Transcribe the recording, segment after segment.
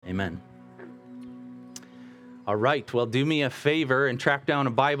Amen. All right, well, do me a favor and track down a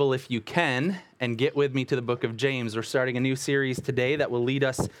Bible if you can and get with me to the book of James. We're starting a new series today that will lead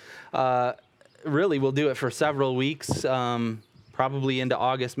us, really, we'll do it for several weeks, probably into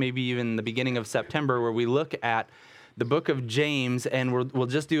August, maybe even the beginning of September, where we look at the book of James, and we'll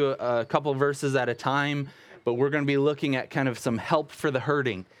just do a couple verses at a time, but we're going to be looking at kind of some help for the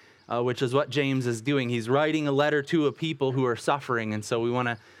hurting, which is what James is doing. He's writing a letter to a people who are suffering, and so we want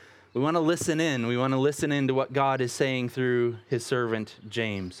to listen in. We want to listen in to what God is saying through his servant,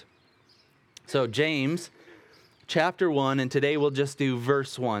 James. So James, chapter 1, and today we'll just do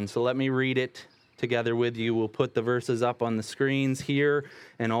verse 1. So let me read it together with you. We'll put the verses up on the screens here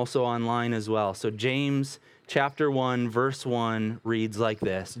and also online as well. So James, chapter 1, verse 1 reads like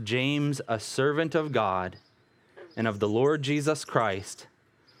this. James, a servant of God and of the Lord Jesus Christ,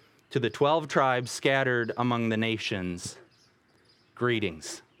 to the 12 tribes scattered among the nations,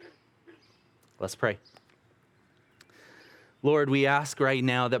 greetings. Let's pray. Lord, we ask right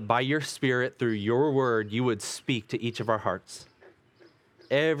now that by your Spirit, through your word, you would speak to each of our hearts.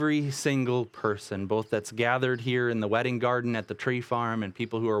 Every single person, both that's gathered here in the wedding garden at the tree farm and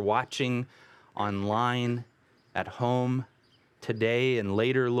people who are watching online, at home, today and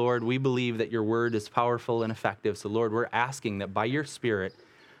later, Lord, we believe that your word is powerful and effective. So, Lord, we're asking that by your Spirit,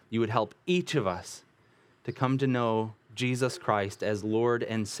 you would help each of us to come to know Jesus Christ as Lord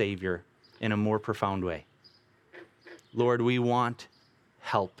and Savior in a more profound way. Lord, we want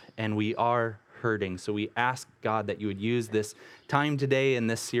help, and we are hurting. So we ask, God, that you would use this time today in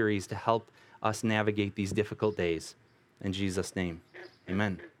this series to help us navigate these difficult days. In Jesus' name,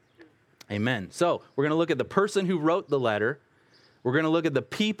 amen. Amen. So we're going to look at the person who wrote the letter. We're going to look at the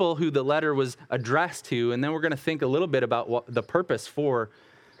people who the letter was addressed to, and then we're going to think a little bit about what the purpose for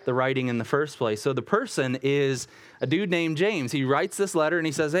the writing in the first place. So the person is a dude named James. He writes this letter and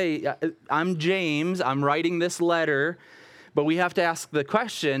he says, hey, I'm James. I'm writing this letter. But we have to ask the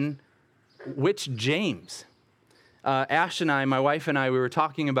question, which James? Ash and I, my wife and I, we were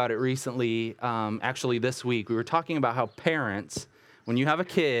talking about it recently, actually this week. We were talking about how parents, when you have a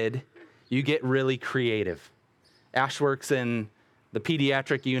kid, you get really creative. Ash works in the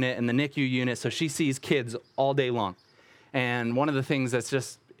pediatric unit and the NICU unit, so she sees kids all day long. And one of the things that's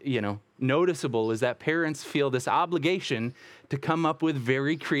just noticeable is that parents feel this obligation to come up with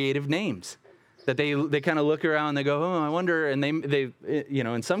very creative names that they kind of look around and they go, oh, I wonder. And they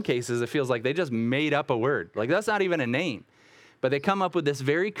in some cases, it feels like they just made up a word. Like that's not even a name, but they come up with this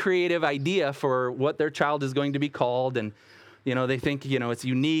very creative idea for what their child is going to be called. And, they think, it's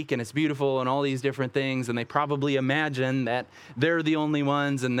unique and it's beautiful and all these different things. And they probably imagine that they're the only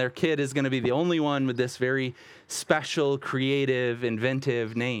ones and their kid is going to be the only one with this very special, creative,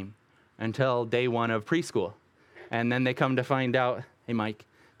 inventive name until day one of preschool. And then they come to find out, hey, Mike,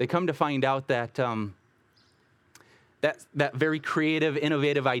 they come to find out that that very creative,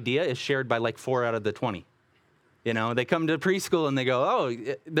 innovative idea is shared by like 4 out of the 20. They come to preschool and they go, oh,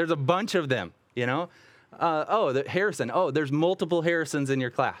 there's a bunch of them, Harrison. Oh, there's multiple Harrisons in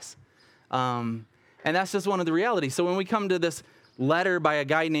your class. And that's just one of the realities. So when we come to this letter by a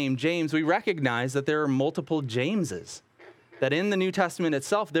guy named James, we recognize that there are multiple Jameses. That in the New Testament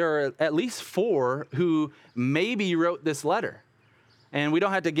itself, there are at least 4 who maybe wrote this letter. And we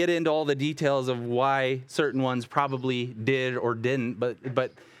don't have to get into all the details of why certain ones probably did or didn't,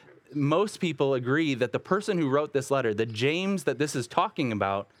 but most people agree that the person who wrote this letter, the James that this is talking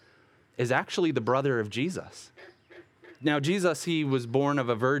about, is actually the brother of Jesus. Now, Jesus, he was born of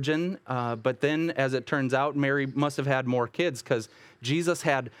a virgin, but then, as it turns out, Mary must have had more kids because Jesus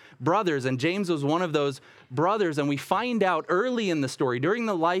had brothers, and James was one of those brothers. And we find out early in the story, during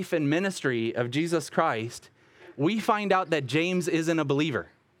the life and ministry of Jesus Christ, we find out that James isn't a believer,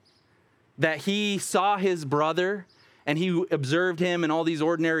 that he saw his brother and he observed him in all these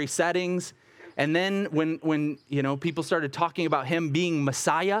ordinary settings. And then when people started talking about him being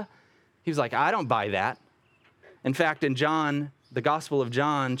Messiah, he was like, I don't buy that. In fact, in John, the Gospel of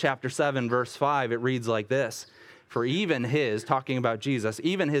John, chapter 7, verse 5, it reads like this. For even talking about Jesus,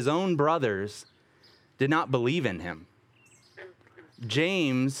 even his own brothers did not believe in him.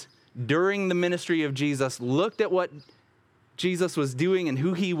 James, during the ministry of Jesus, looked at what Jesus was doing and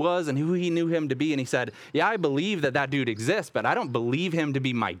who he was and who he knew him to be. And he said, yeah, I believe that dude exists, but I don't believe him to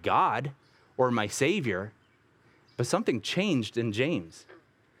be my God or my Savior. But something changed in James.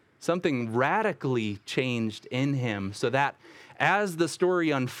 Something radically changed in him so that as the story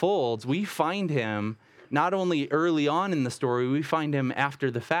unfolds, we find him not only early on in the story, we find him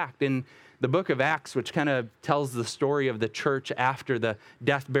after the fact. In the book of Acts, which kind of tells the story of the church after the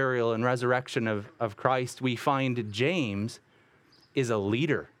death, burial, and resurrection of Christ, we find James is a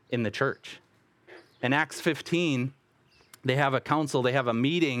leader in the church. In Acts 15, they have a council, they have a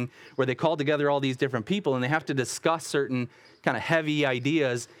meeting where they call together all these different people and they have to discuss certain kind of heavy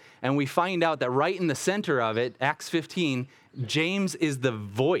ideas. And we find out that right in the center of it, Acts 15, James is the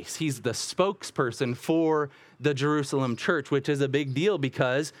voice. He's the spokesperson for the Jerusalem church, which is a big deal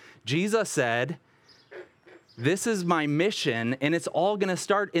because Jesus said, this is my mission, and it's all going to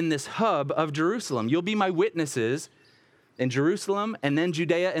start in this hub of Jerusalem. You'll be my witnesses in Jerusalem, and then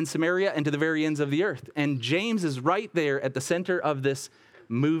Judea and Samaria, and to the very ends of the earth. And James is right there at the center of this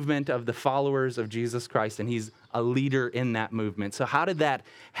movement of the followers of Jesus Christ, and he's a leader in that movement. So how did that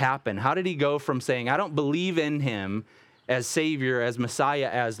happen? How did he go from saying, I don't believe in him as Savior, as Messiah,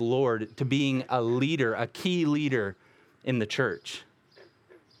 as Lord, to being a leader, a key leader in the church?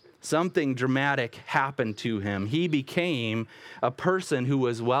 Something dramatic happened to him. He became a person who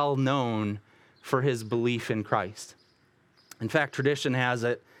was well known for his belief in Christ. In fact, tradition has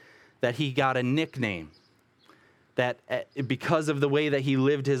it that he got a nickname, that because of the way that he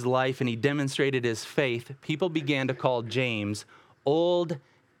lived his life and he demonstrated his faith, people began to call James Old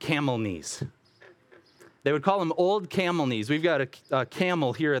Camel Knees. They would call him Old Camel Knees. We've got a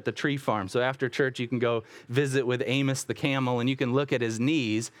camel here at the tree farm. So after church, you can go visit with Amos the camel, and you can look at his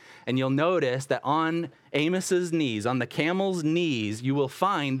knees, and you'll notice that on Amos's knees, on the camel's knees, you will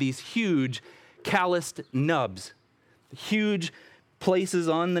find these huge calloused nubs, huge places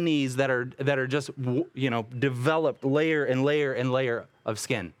on the knees that are just, developed layer and layer and layer of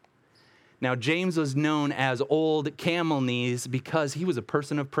skin. Now, James was known as Old Camel Knees because he was a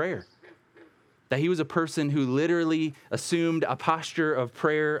person of prayer. That he was a person who literally assumed a posture of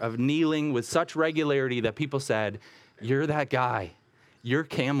prayer, of kneeling with such regularity that people said, you're that guy. You're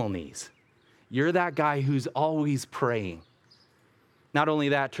camel knees. You're that guy who's always praying. Not only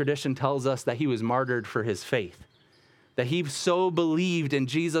that, tradition tells us that he was martyred for his faith. That he so believed in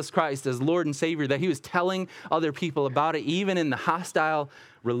Jesus Christ as Lord and Savior that he was telling other people about it, even in the hostile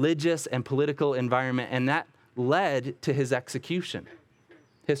religious and political environment, and that led to his execution.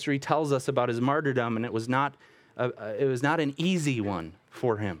 History tells us about his martyrdom, and it was not an easy one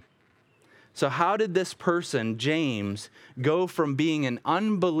for him. So how did this person, James, go from being an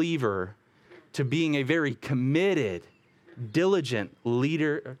unbeliever to being a very committed, diligent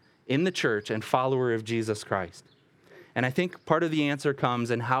leader in the church and follower of Jesus Christ? And I think part of the answer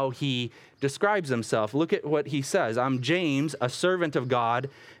comes in how he describes himself. Look at what he says. I'm James, a servant of God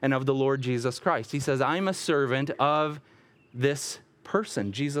and of the Lord Jesus Christ. He says, I'm a servant of this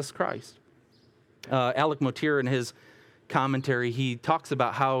person, Jesus Christ. Alec Motyer, in his commentary, he talks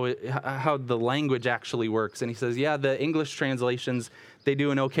about how the language actually works. And he says, yeah, the English translations, they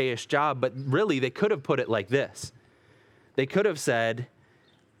do an okay-ish job, but really they could have put it like this. They could have said,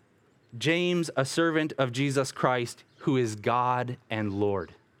 James, a servant of Jesus Christ, who is God and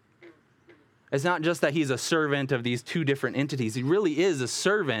Lord. It's not just that he's a servant of these two different entities. He really is a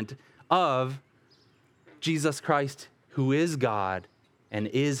servant of Jesus Christ, who is God and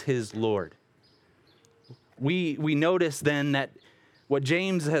is his Lord. We notice then that what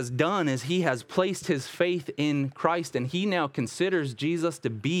James has done is he has placed his faith in Christ, and he now considers Jesus to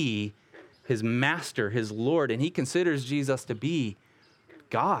be his master, his Lord, and he considers Jesus to be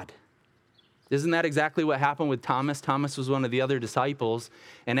God. Isn't that exactly what happened with Thomas? Thomas was one of the other disciples,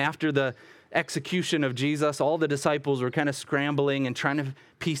 and after the execution of Jesus, all the disciples were kind of scrambling and trying to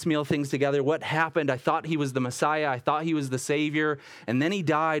piecemeal things together. What happened? I thought he was the Messiah. I thought he was the Savior, and then he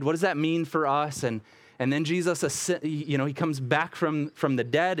died. What does that mean for us? And then Jesus, he comes back from the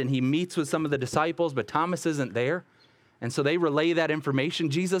dead, and he meets with some of the disciples, but Thomas isn't there. And so they relay that information.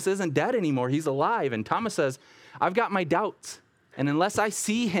 Jesus isn't dead anymore. He's alive. And Thomas says, I've got my doubts, and unless I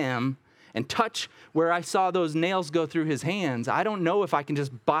see him and touch where I saw those nails go through his hands, I don't know if I can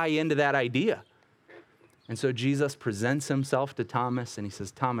just buy into that idea. And so Jesus presents himself to Thomas, and he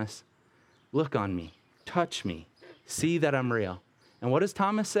says, Thomas, look on me, touch me, see that I'm real. And what does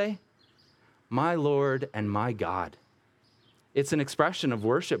Thomas say? My Lord and my God. It's an expression of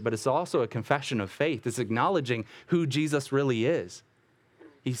worship, but it's also a confession of faith. It's acknowledging who Jesus really is.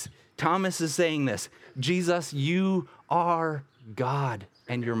 Thomas is saying this, Jesus, you are God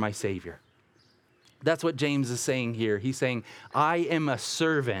and you're my Savior. That's what James is saying here. He's saying, I am a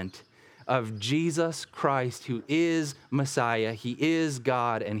servant of Jesus Christ, who is Messiah. He is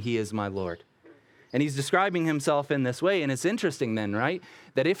God, and he is my Lord. And he's describing himself in this way. And it's interesting then, right?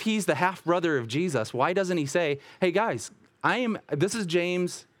 That if he's the half-brother of Jesus, why doesn't he say, hey guys, this is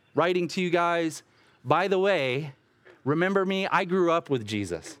James writing to you guys. By the way, remember me, I grew up with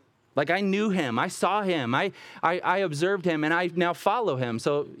Jesus. Like I knew him, I saw him, I observed him, and I now follow him.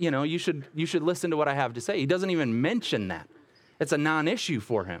 So, you should listen to what I have to say. He doesn't even mention that. It's a non-issue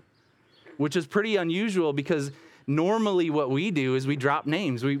for him, which is pretty unusual because normally what we do is we drop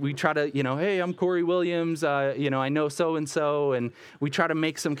names. We try to, hey, I'm Corey Williams, I know so-and-so, and we try to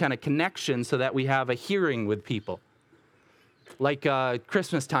make some kind of connection so that we have a hearing with people. Like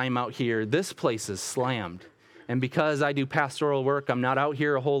Christmas time out here, this place is slammed. And because I do pastoral work, I'm not out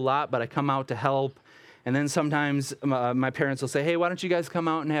here a whole lot, but I come out to help. And then sometimes my parents will say, hey, why don't you guys come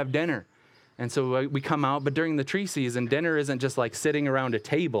out and have dinner? And so we come out, but during the tree season, dinner isn't just like sitting around a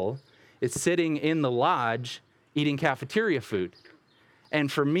table. It's sitting in the lodge eating cafeteria food.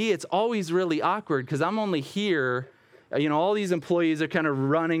 And for me, it's always really awkward because I'm only here, all these employees are kind of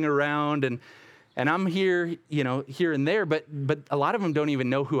running around and I'm here, here and there, but a lot of them don't even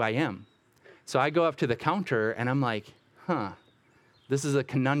know who I am. So I go up to the counter and I'm like, this is a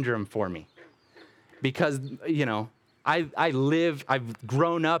conundrum for me because, I've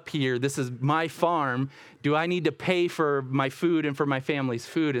grown up here. This is my farm. Do I need to pay for my food and for my family's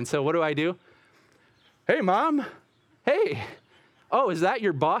food? And so what do? Hey, Mom. Hey. Oh, is that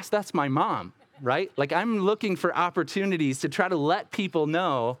your boss? That's my mom, right? Like I'm looking for opportunities to try to let people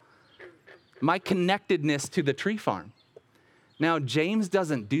know my connectedness to the tree farm. Now, James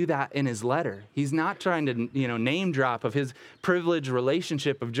doesn't do that in his letter. He's not trying to, name drop of his privileged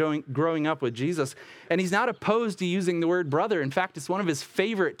relationship of growing up with Jesus. And he's not opposed to using the word brother. In fact, it's one of his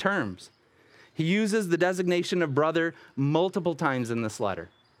favorite terms. He uses the designation of brother multiple times in this letter.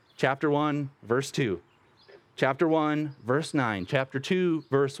 Chapter 1, verse 2. Chapter 1, verse 9. Chapter 2,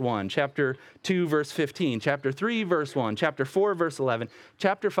 verse 1. Chapter 2, verse 15. Chapter 3, verse 1. Chapter 4, verse 11.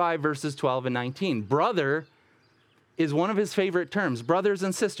 Chapter 5, verses 12 and 19. Brother is one of his favorite terms. Brothers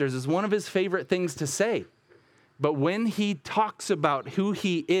and sisters is one of his favorite things to say. But when he talks about who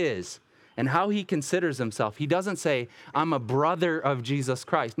he is and how he considers himself, he doesn't say, I'm a brother of Jesus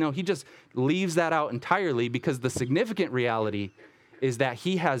Christ. No, he just leaves that out entirely because the significant reality is that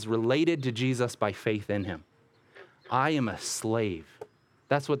he has related to Jesus by faith in him. I am a slave.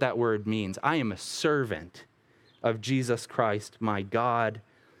 That's what that word means. I am a servant of Jesus Christ, my God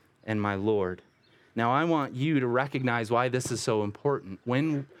and my Lord. Now, I want you to recognize why this is so important.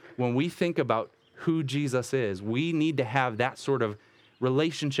 When we think about who Jesus is, we need to have that sort of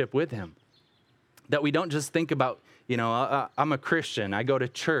relationship with him. That we don't just think about, I'm a Christian, I go to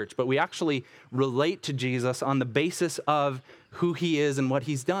church, but we actually relate to Jesus on the basis of who he is and what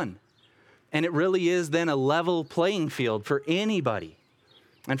he's done. And it really is then a level playing field for anybody.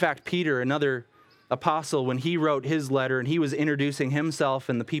 In fact, Peter, another apostle, when he wrote his letter and he was introducing himself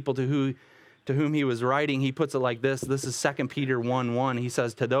and the people to whom he was writing, he puts it like this. This is 2 Peter 1:1. He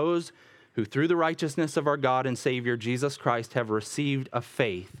says, to those who through the righteousness of our God and Savior Jesus Christ have received a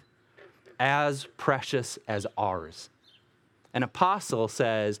faith as precious as ours. An apostle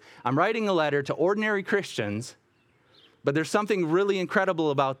says, I'm writing a letter to ordinary Christians, but there's something really incredible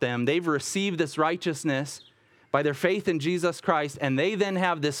about them. They've received this righteousness by their faith in Jesus Christ, and they then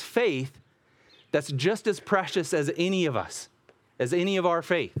have this faith that's just as precious as any of us, as any of our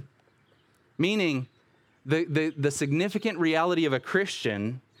faith. Meaning, the significant reality of a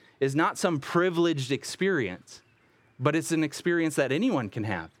Christian is not some privileged experience, but it's an experience that anyone can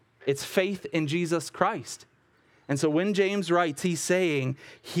have. It's faith in Jesus Christ. And so when James writes, he's saying,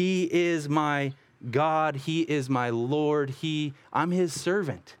 he is my God, he is my Lord, I'm his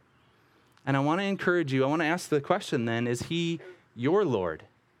servant. And I want to encourage you, I want to ask the question then, is he your Lord?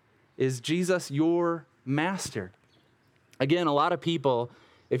 Is Jesus your master? Again, a lot of people,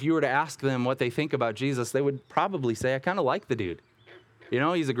 if you were to ask them what they think about Jesus, they would probably say, I kind of like the dude.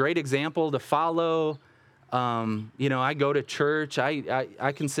 He's a great example to follow. I go to church.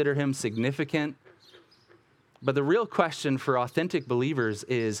 I consider him significant. But the real question for authentic believers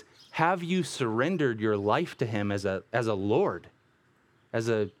is, have you surrendered your life to him as a Lord, as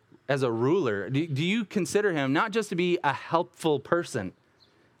a ruler? Do you consider him not just to be a helpful person?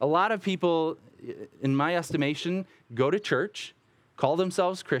 A lot of people, in my estimation, go to church, call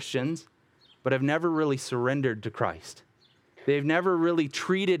themselves Christians, but have never really surrendered to Christ. They've never really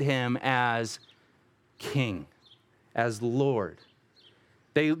treated him as King, as Lord.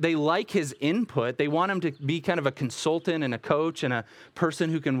 They like his input. They want him to be kind of a consultant and a coach and a person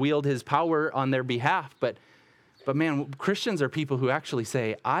who can wield his power on their behalf. But man, Christians are people who actually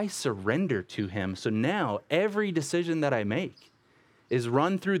say, I surrender to him. So now every decision that I make is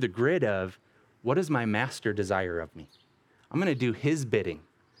run through the grid of, what does my master desire of me? I'm going to do his bidding.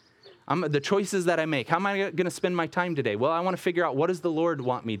 The choices that I make, how am I going to spend my time today? Well, I want to figure out, what does the Lord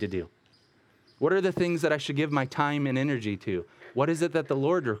want me to do? What are the things that I should give my time and energy to? What is it that the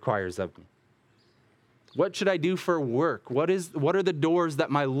Lord requires of me? What should I do for work? What are the doors that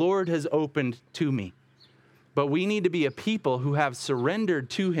my Lord has opened to me? But we need to be a people who have surrendered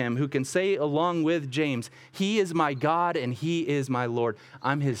to him, who can say along with James, he is my God and he is my Lord.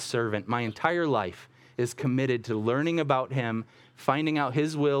 I'm his servant. My entire life is committed to learning about him, finding out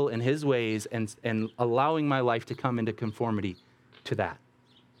his will and his ways, and allowing my life to come into conformity to that.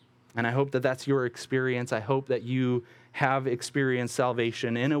 And I hope that that's your experience. I hope that you have experienced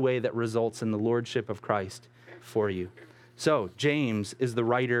salvation in a way that results in the lordship of Christ for you. So James is the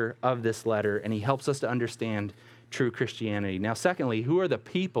writer of this letter, and he helps us to understand true Christianity. Now, secondly, who are the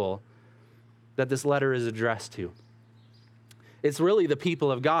people that this letter is addressed to? It's really the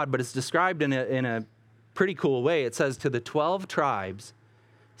people of God, but it's described in a pretty cool way. It says, to the 12 tribes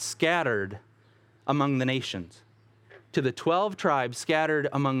scattered among the nations. To the 12 tribes scattered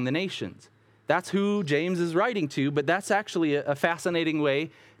among the nations. That's who James is writing to, but that's actually a fascinating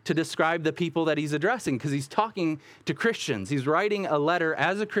way to describe the people that he's addressing, because he's talking to Christians. He's writing a letter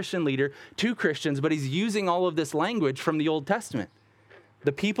as a Christian leader to Christians, but he's using all of this language from the Old Testament.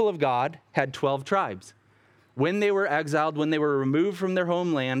 The people of God had 12 tribes. When they were exiled, when they were removed from their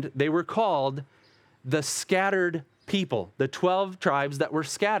homeland, they were called the scattered people, the 12 tribes that were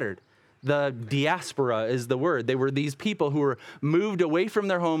scattered. The diaspora is the word. They were these people who were moved away from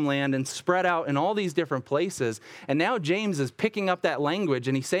their homeland and spread out in all these different places. And now James is picking up that language,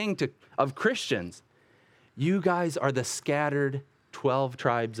 and he's saying of Christians, you guys are the scattered 12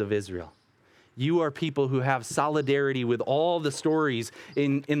 tribes of Israel. You are people who have solidarity with all the stories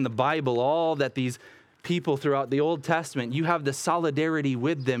in the Bible, all that these people throughout the Old Testament, you have the solidarity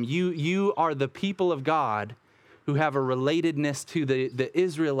with them. You are the people of God who have a relatedness to the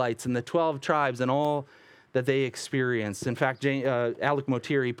Israelites and the 12 tribes and all that they experienced. In fact, Alec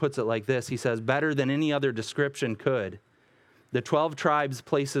Motiri puts it like this. He says, better than any other description could, the 12 tribes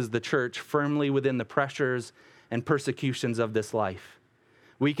places the church firmly within the pressures and persecutions of this life.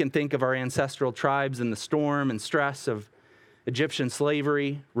 We can think of our ancestral tribes in the storm and stress of Egyptian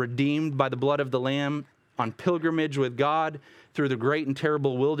slavery, redeemed by the blood of the Lamb, on pilgrimage with God through the great and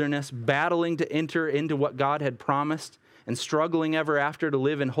terrible wilderness, battling to enter into what God had promised, and struggling ever after to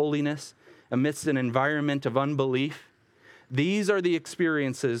live in holiness amidst an environment of unbelief. These are the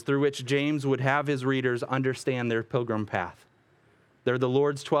experiences through which James would have his readers understand their pilgrim path. They're the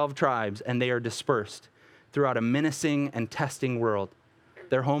Lord's 12 tribes, and they are dispersed throughout a menacing and testing world.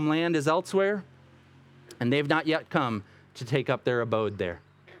 Their homeland is elsewhere, and they've not yet come to take up their abode there.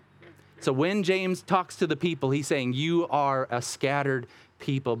 So when James talks to the people, he's saying, you are a scattered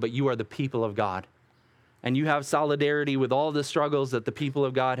people, but you are the people of God. And you have solidarity with all the struggles that the people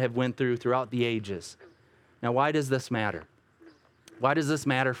of God have went through throughout the ages. Now, why does this matter? Why does this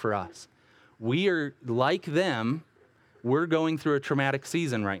matter for us? We are like them. We're going through a traumatic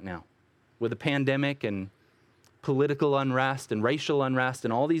season right now with a pandemic and political unrest and racial unrest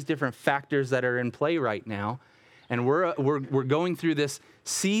and all these different factors that are in play right now. And we're going through this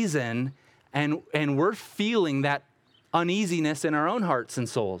season, and we're feeling that uneasiness in our own hearts and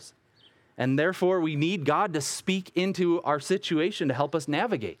souls. And therefore, we need God to speak into our situation to help us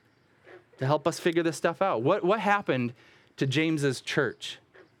navigate, to help us figure this stuff out. What happened to James's church?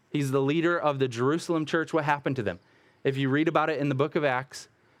 He's the leader of the Jerusalem church. What happened to them? If you read about it in the book of Acts,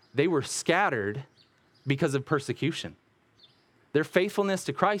 they were scattered because of persecution. Their faithfulness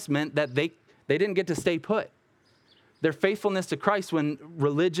to Christ meant that they didn't get to stay put. Their faithfulness to Christ, when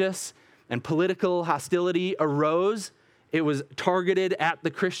religious and political hostility arose, it was targeted at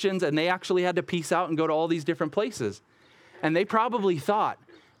the Christians, and they actually had to peace out and go to all these different places. And they probably thought,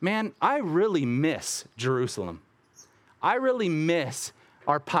 man, I really miss Jerusalem. I really miss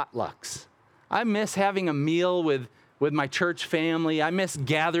our potlucks. I miss having a meal with my church family. I miss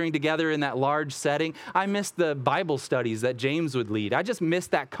gathering together in that large setting. I miss the Bible studies that James would lead. I just miss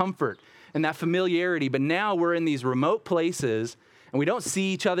that comfort and that familiarity. But now we're in these remote places, and we don't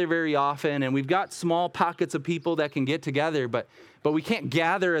see each other very often, and we've got small pockets of people that can get together, but we can't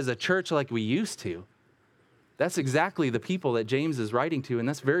gather as a church like we used to. That's exactly the people that James is writing to, and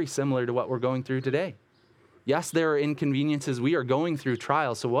that's very similar to what we're going through today. Yes, there are inconveniences. We are going through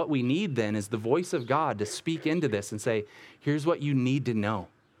trials. So what we need then is the voice of God to speak into this and say, here's what you need to know.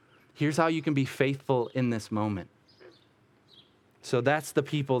 Here's how you can be faithful in this moment. So that's the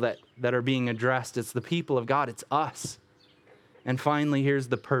people that are being addressed. It's the people of God. It's us. And finally, here's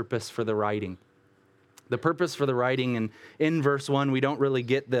the purpose for the writing. The purpose for the writing, and in verse 1, we don't really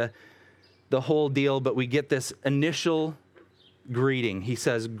get the whole deal, but we get this initial greeting. He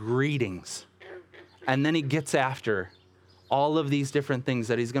says, greetings. And then he gets after all of these different things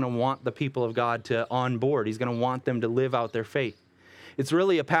that he's going to want the people of God to on board. He's going to want them to live out their faith. It's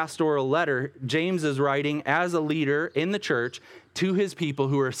really a pastoral letter. James is writing as a leader in the church to his people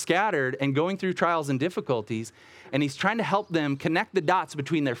who are scattered and going through trials and difficulties. And he's trying to help them connect the dots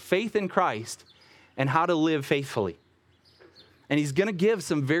between their faith in Christ and how to live faithfully. And he's going to give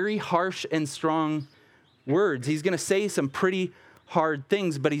some very harsh and strong words. He's going to say some pretty hard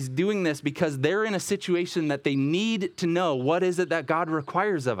things, but he's doing this because they're in a situation that they need to know what is it that God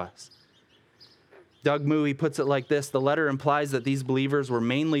requires of us. Doug Moo puts it like this: the letter implies that these believers were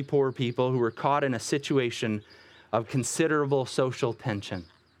mainly poor people who were caught in a situation of considerable social tension.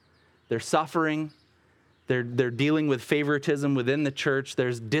 They're suffering. They're dealing with favoritism within the church.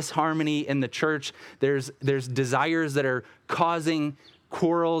 There's disharmony in the church. There's desires that are causing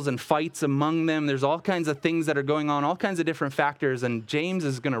quarrels and fights among them. There's all kinds of things that are going on, all kinds of different factors. And James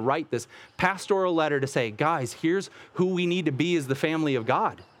is going to write this pastoral letter to say, guys, here's who we need to be as the family of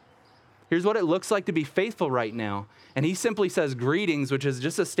God. Here's what it looks like to be faithful right now. And he simply says greetings, which is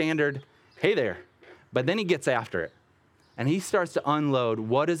just a standard, hey there. But then he gets after it. And he starts to unload,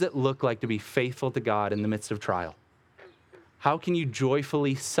 what does it look like to be faithful to God in the midst of trial? How can you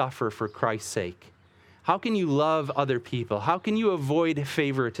joyfully suffer for Christ's sake? How can you love other people? How can you avoid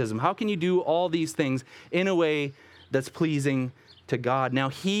favoritism? How can you do all these things in a way that's pleasing to God? Now,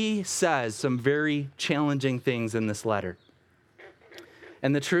 he says some very challenging things in this letter.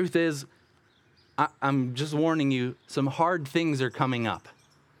 And the truth is, I'm just warning you, some hard things are coming up.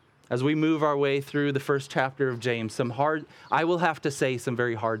 As we move our way through the first chapter of James, I will have to say some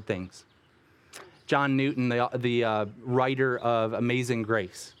very hard things. John Newton, the writer of Amazing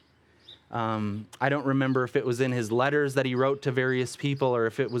Grace, I don't remember if it was in his letters that he wrote to various people or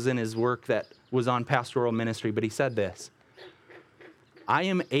if it was in his work that was on pastoral ministry, but he said this: I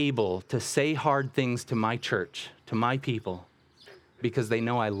am able to say hard things to my church, to my people, because they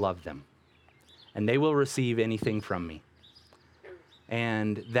know I love them, and they will receive anything from me.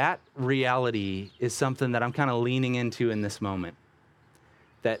 And that reality is something that I'm kind of leaning into in this moment,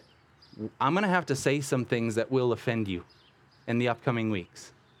 that I'm going to have to say some things that will offend you in the upcoming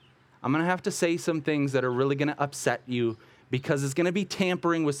weeks. I'm going to have to say some things that are really going to upset you because it's going to be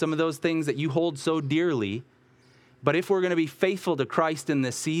tampering with some of those things that you hold so dearly. But if we're going to be faithful to Christ in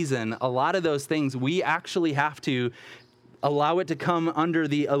this season, a lot of those things, we actually have to allow it to come under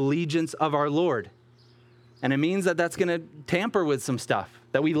the allegiance of our Lord. And it means that that's going to tamper with some stuff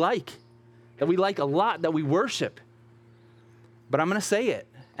that we like a lot, that we worship. But I'm going to say it,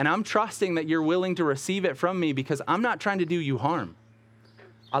 and I'm trusting that you're willing to receive it from me because I'm not trying to do you harm.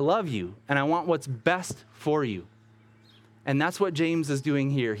 I love you, and I want what's best for you. And that's what James is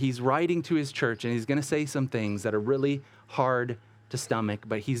doing here. He's writing to his church, and he's going to say some things that are really hard to stomach,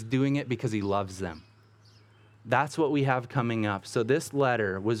 but he's doing it because he loves them. That's what we have coming up. So this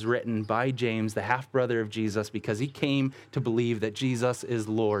letter was written by James, the half-brother of Jesus, because he came to believe that Jesus is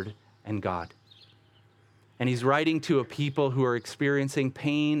Lord and God. And he's writing to a people who are experiencing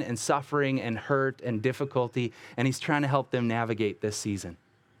pain and suffering and hurt and difficulty, and he's trying to help them navigate this season.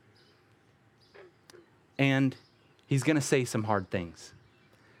 And he's going to say some hard things.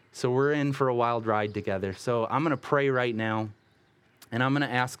 So we're in for a wild ride together. So I'm going to pray right now, and I'm going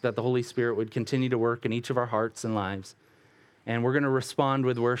to ask that the Holy Spirit would continue to work in each of our hearts and lives. And we're going to respond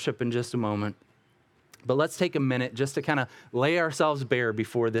with worship in just a moment. But let's take a minute just to kind of lay ourselves bare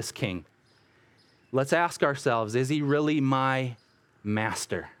before this King. Let's ask ourselves, is he really my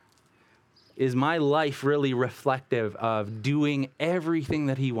master? Is my life really reflective of doing everything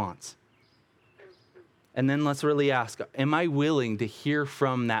that he wants? And then let's really ask, am I willing to hear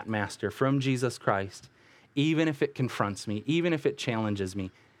from that master, from Jesus Christ, even if it confronts me, even if it challenges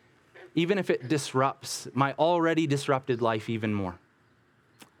me, even if it disrupts my already disrupted life even more?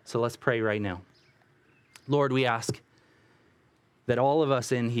 So let's pray right now. Lord, we ask that all of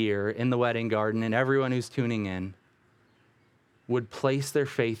us in here, in the wedding garden, and everyone who's tuning in, would place their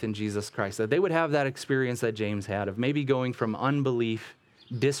faith in Jesus Christ, that they would have that experience that James had of maybe going from unbelief,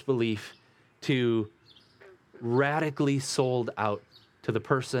 disbelief, to radically sold out to the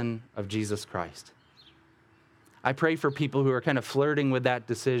person of Jesus Christ. I pray for people who are kind of flirting with that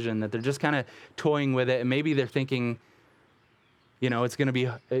decision, that they're just kind of toying with it, and maybe they're thinking, it's going to be,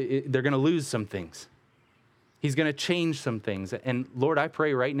 they're going to lose some things. He's going to change some things. And Lord, I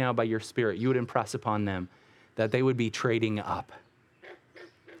pray right now by your Spirit, you would impress upon them that they would be trading up.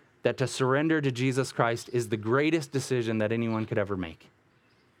 That to surrender to Jesus Christ is the greatest decision that anyone could ever make.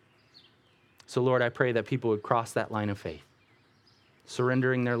 So Lord, I pray that people would cross that line of faith,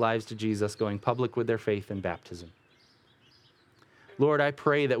 surrendering their lives to Jesus, going public with their faith in baptism. Lord, I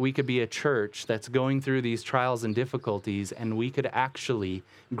pray that we could be a church that's going through these trials and difficulties, and we could actually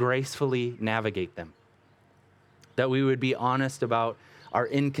gracefully navigate them. that we would be honest about our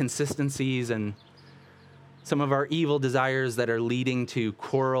inconsistencies and some of our evil desires that are leading to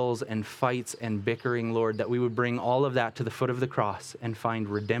quarrels and fights and bickering, Lord, that we would bring all of that to the foot of the cross and find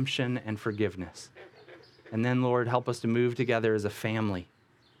redemption and forgiveness. And then, Lord, help us to move together as a family,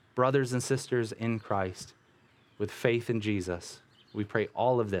 brothers and sisters in Christ, with faith in Jesus. We pray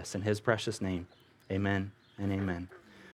all of this in his precious name. Amen and amen.